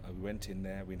 We went in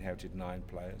there, we inherited 9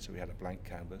 players, so we had a blank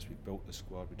canvas. We built the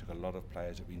squad, we took a lot of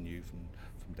players that we knew from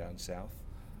down south.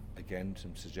 Again,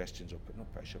 some suggestions, or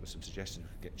not pressure, but some suggestions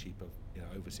we could get cheaper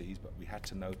overseas, but we had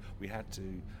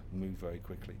to move very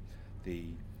quickly.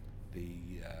 The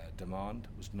demand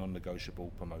was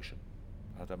non-negotiable: promotion.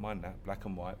 I don't mind that, black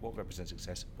and white. What represents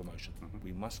success? Promotion.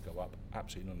 We must go up,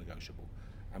 absolutely non-negotiable.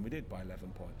 And we did by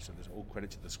 11 points, so there's all credit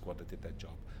to the squad that did their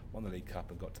job. Won the League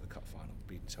Cup and got to the Cup final,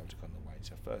 beating Celtic on the way.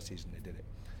 So first season they did it.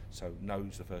 So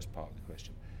no's the first part of the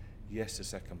question. Yes, the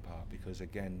second part, because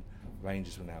again,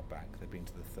 Rangers were now back. They've been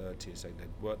to the 3rd tier, so they'd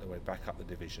worked their way back up the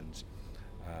divisions,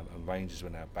 and Rangers were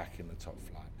now back in the top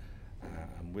flight.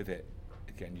 And with it,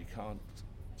 again, you can't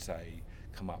say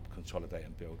come up, consolidate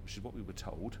and build, which is what we were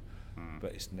told,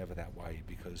 but it's never that way,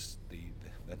 because the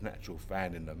natural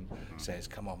fan in them says,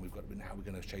 come on, now we're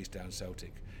going to chase down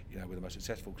Celtic. We're the most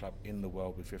successful club in the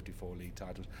world with 54 league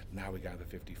titles. Now we're going for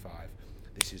 55.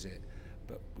 This is it.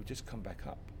 But we've just come back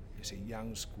up. It's a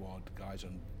young squad, guys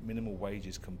on minimal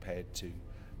wages compared to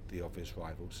the obvious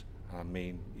rivals. I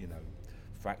mean,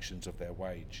 fractions of their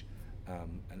wage.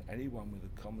 And anyone with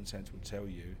a common sense would tell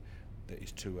you that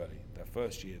it's too early. The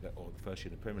first year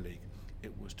in the Premier League,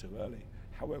 it was too early.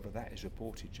 However, that is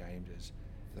reported, James, as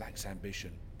lacks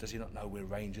ambition. Does he not know we're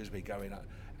Rangers? We're going up,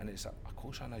 and it's like, of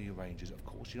course I know you're Rangers. Of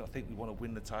course, you don't think we want to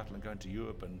win the title and go into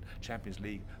Europe and Champions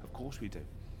League. Of course we do,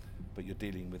 but you're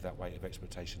dealing with that weight of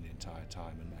expectation the entire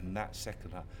time. And that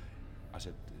second, I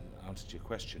said, answer to your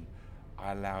question,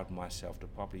 I allowed myself to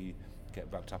probably get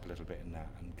wrapped up a little bit in that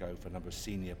and go for a number of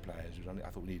senior players. I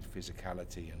thought we needed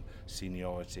physicality and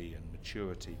seniority and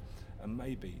maturity, and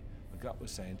maybe my gut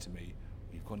was saying to me,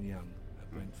 you've gone young at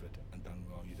Brentford and done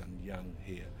well. You've done young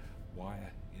here. Why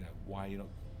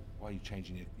are you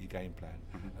changing your game plan?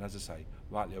 And as I say,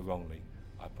 rightly or wrongly,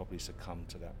 I probably succumbed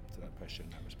to that pressure in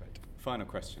that respect. Final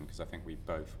question, because I think we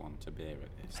both want a beer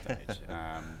at this stage.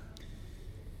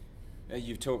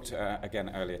 You've talked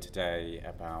again earlier today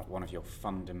about one of your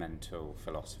fundamental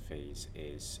philosophies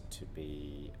is to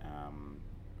be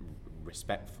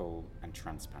respectful and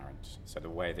transparent. So the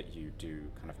way that you do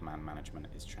kind of man management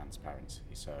is transparency.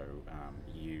 So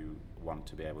you want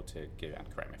to be able to give, and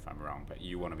correct me if I'm wrong, but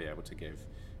you want to be able to give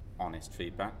honest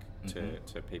feedback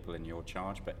to people in your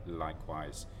charge, but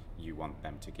likewise you want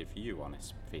them to give you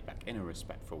honest feedback in a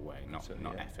respectful way, not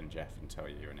F and Jeff and tell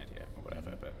you you're an idiot or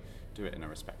whatever, but do it in a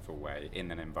respectful way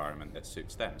in an environment that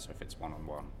suits them. So if it's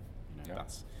one-on-one,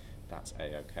 that's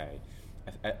A-okay.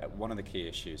 One of the key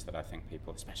issues that I think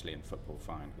people, especially in football,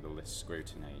 find with all this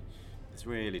scrutiny, it's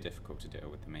really difficult to deal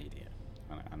with the media,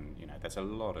 and there's a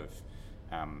lot of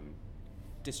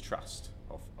distrust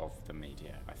of the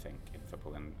media, I think, in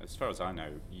football. And as far as I know,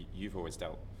 you've always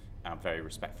dealt very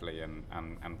respectfully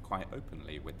and quite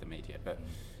openly with the media. But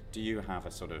do you have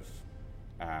a sort of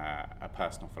a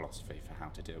personal philosophy for how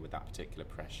to deal with that particular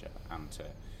pressure and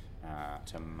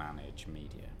to manage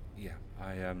media? Yeah,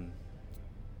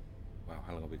 wow,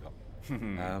 how long have we got?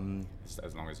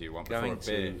 As long as you want before a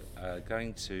beer.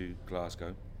 Going to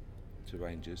Glasgow, to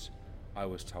Rangers, I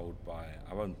was told by,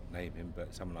 I won't name him,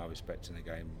 but someone I respect in the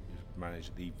game, who's managed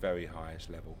at the very highest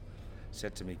level,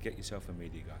 said to me, get yourself a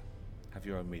media guy. Have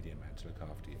your own media man to look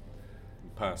after you.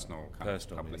 Personal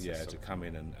media, to come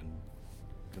in and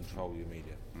control your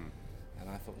media. And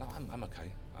I thought, no, I'm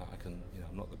okay. I can,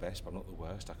 I'm not the best, but I'm not the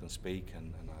worst. I can speak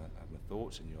and I have my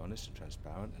thoughts, and you're honest and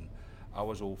transparent. And I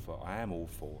am all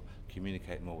for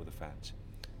communicate more with the fans,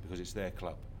 because it's their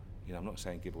club. I'm not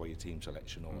saying give away your team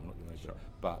selection, or I'm not going to, sure.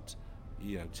 But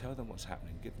tell them what's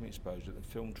happening, give them exposure, the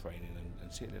film training,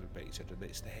 and see a little bit. He said that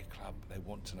it's their club; they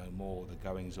want to know more, the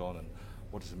goings on, and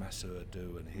what does the masseur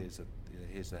do, and here's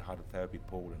the hydrotherapy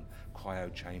pool and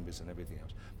cryo chambers and everything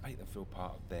else. Make them feel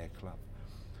part of their club.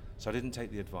 So I didn't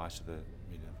take the advice of the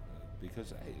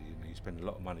because you spend a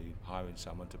lot of money hiring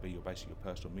someone to be basically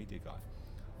your personal media guy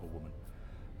or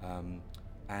woman.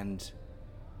 And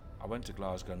I went to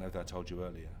Glasgow, and as I told you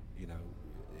earlier, you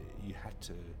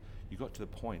got to the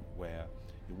point where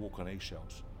you walk on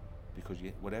eggshells, because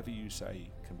whatever you say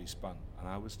can be spun. And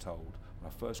I was told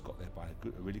when I first got there by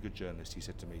a really good journalist, he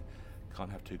said to me,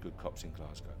 can't have two good cops in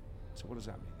Glasgow. So what does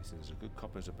that mean? He said there's a good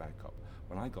cop and there's a bad cop.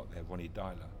 When I got there, Ronnie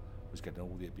Dyler was getting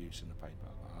all the abuse in the paper.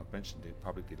 I mentioned it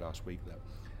publicly last week that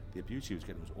the abuse he was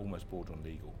getting was almost borderline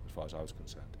legal as far as I was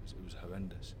concerned. It was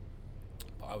horrendous.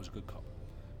 But I was a good cop.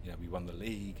 We won the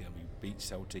league and we beat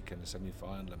Celtic in the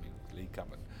semi-final, and we League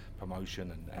Cup and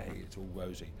promotion, and hey, it's all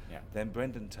rosy. Yeah. Then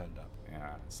Brendan turned up.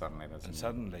 Yeah,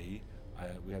 suddenly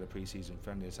we had a pre-season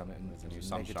friendly or something, and there's a new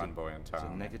sunshine boy in town.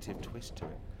 There's a negative twist to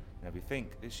it. Now we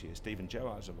think this year Steven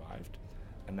Gerrard's arrived,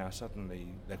 and now suddenly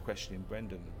they're questioning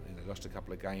Brendan. He lost a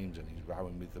couple of games and he's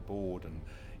rowing with the board, and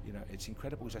it's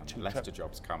incredible. He's had two Leicester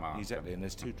jobs come up. Exactly, and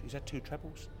he's had two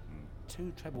trebles.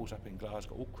 Two trebles up in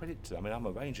Glasgow. All credit to him. I mean, I'm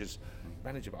a Rangers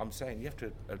manager, but I'm saying you have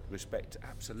to respect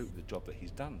absolutely the job that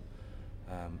he's done.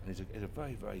 And he's a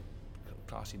very, very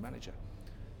classy manager.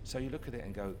 So you look at it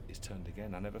and go, it's turned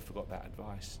again. I never forgot that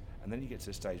advice. And then you get to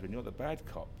the stage when you're the bad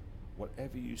cop.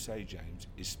 Whatever you say, James,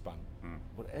 is spun.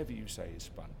 Whatever you say is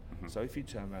spun. So if you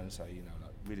turn around and say,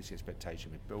 realistic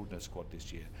expectation, we're building a squad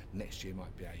this year, next year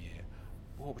might be our year.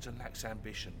 Warburton lacks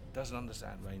ambition, doesn't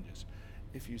understand Rangers.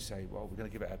 If you say, well, we're going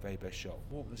to give it our very best shot,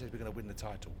 Warburton says we're going to win the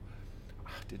title. I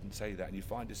didn't say that, and you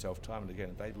find yourself time and again,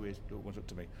 and David once up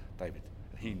to me, David,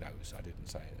 he knows I didn't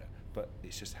say it, but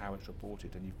it's just how it's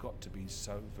reported, and you've got to be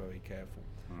so very careful.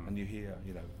 And you hear,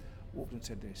 Warburton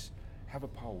said this, have a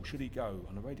poll, should he go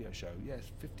on a radio show?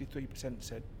 Yes, 53%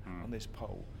 said on this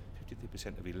poll,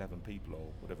 53% of 11 people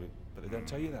or whatever, but they don't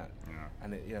tell you that.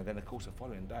 And then of course the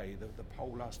following day, the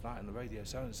poll last night on the radio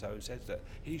so-and-so says that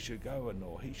he should go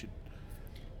or he should.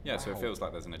 Yeah, so it wow. feels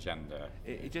like there's an agenda.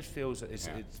 It just feels that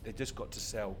Yeah. they've just got to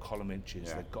sell column inches.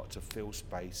 Yeah. They've got to fill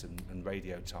space and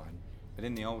radio time. But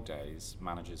in the old days,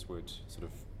 managers would sort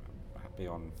of be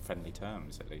on friendly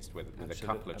terms, at least, with a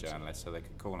couple of journalists, so they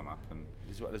could call them up and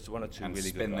There's one or two and really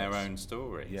spin good guys. their own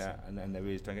stories. Yeah, and there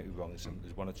is, don't get me wrong,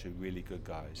 there's one or two really good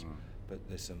guys, but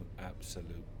there's some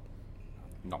absolute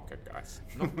Not good guys.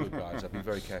 not good guys. I'd be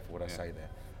very careful what I say there.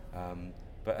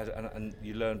 And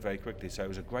you learn very quickly. So it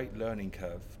was a great learning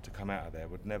curve to come out of there.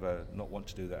 Would never not want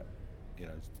to do that. You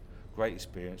know, great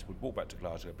experience. Would walk back to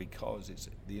Glasgow because it's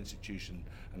the institution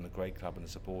and the great club and the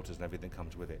supporters and everything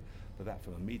comes with it. But that,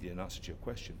 from a media, in answer to your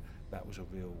question, that was a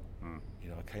real. You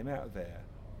know, I came out of there.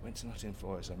 Went to Nottingham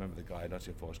Forest. I remember the guy at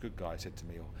Nottingham Forest, good guy, said to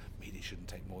me, "Oh, media shouldn't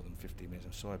take more than 15 minutes.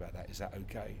 I'm sorry about that. Is that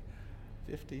okay?"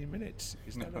 15 minutes.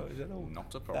 Is that all?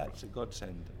 Not a problem. That's a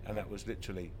godsend. And that was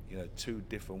literally, you know, two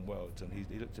different worlds. And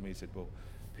he looked at me and said, "Well,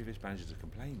 previous managers have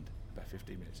complained about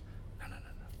 15 minutes. No.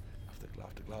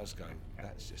 After Glasgow,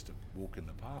 that's just a walk in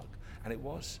the park." And it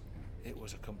was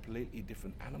a completely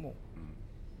different animal.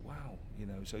 Wow, you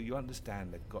know. So you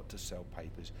understand they've got to sell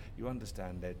papers. You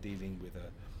understand they're dealing with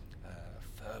a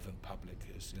fervent public,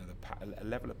 who's, you know, a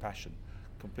level of passion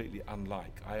completely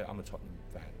unlike. I'm a Tottenham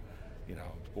fan. You know,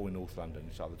 I was born in North London,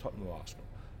 it's either Tottenham or Arsenal.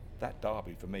 That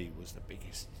derby for me was the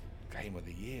biggest game of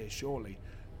the year, surely.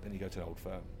 Then you go to an Old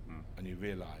Firm and you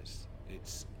realise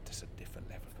it's just a different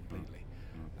level completely.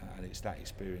 And it's that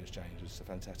experience change was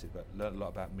fantastic, but learned a lot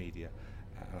about media.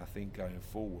 And I think going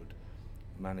forward,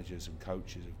 managers and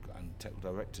coaches and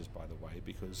technical directors, by the way,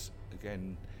 because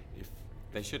again, if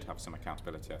They should have some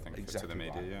accountability, I think, exactly to the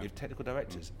media. right. Yeah. If technical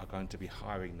directors are going to be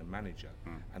hiring the manager,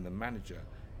 and the manager,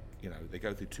 you know, they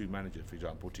go through two managers, for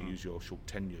example, to use your short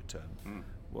tenure term.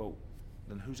 Well,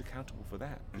 then who's accountable for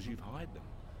that? Because you've hired them.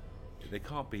 They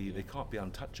can't be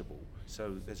untouchable.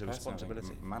 So there's a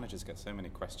responsibility. Managers get so many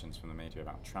questions from the media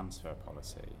about transfer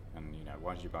policy, and you know,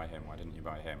 why did you buy him? Why didn't you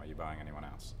buy him? Are you buying anyone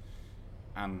else?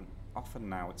 And often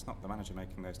now it's not the manager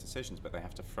making those decisions, but they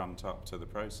have to front up to the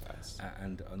process.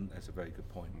 And that's a very good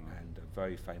point. And a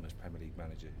very famous Premier League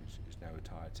manager who's now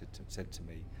retired said to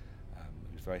me,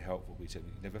 it was very helpful. He said,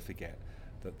 "Never forget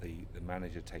that the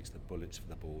manager takes the bullets for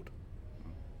the board."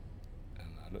 And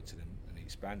I looked at him and he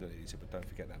expanded on it. He said, "But don't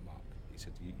forget that, Mark." He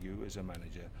said, you as a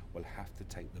manager will have to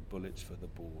take the bullets for the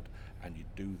board, and you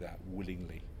do that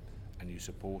willingly, and you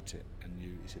support it. And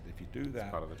he said, if you do that,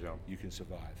 part of the job. you can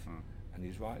survive. And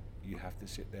he's right. You have to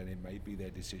sit there, and it may be their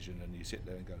decision, and you sit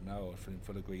there and go, "No, I'm in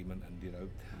full agreement," and you know,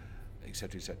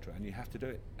 etc., and you have to do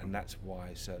it. And that's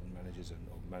why certain managers or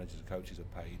managers and coaches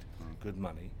are paid good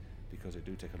money, because they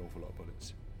do take an awful lot of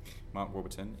bullets. Mark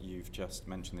Warburton, you've just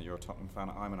mentioned that you're a Tottenham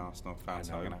fan. I'm an Arsenal fan,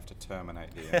 so I'm going to have to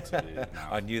terminate the interview now.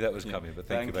 I knew that was coming, but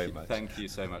thank you very much. Thank you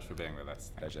so much for being with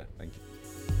us. Pleasure. Thank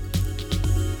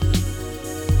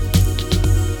you.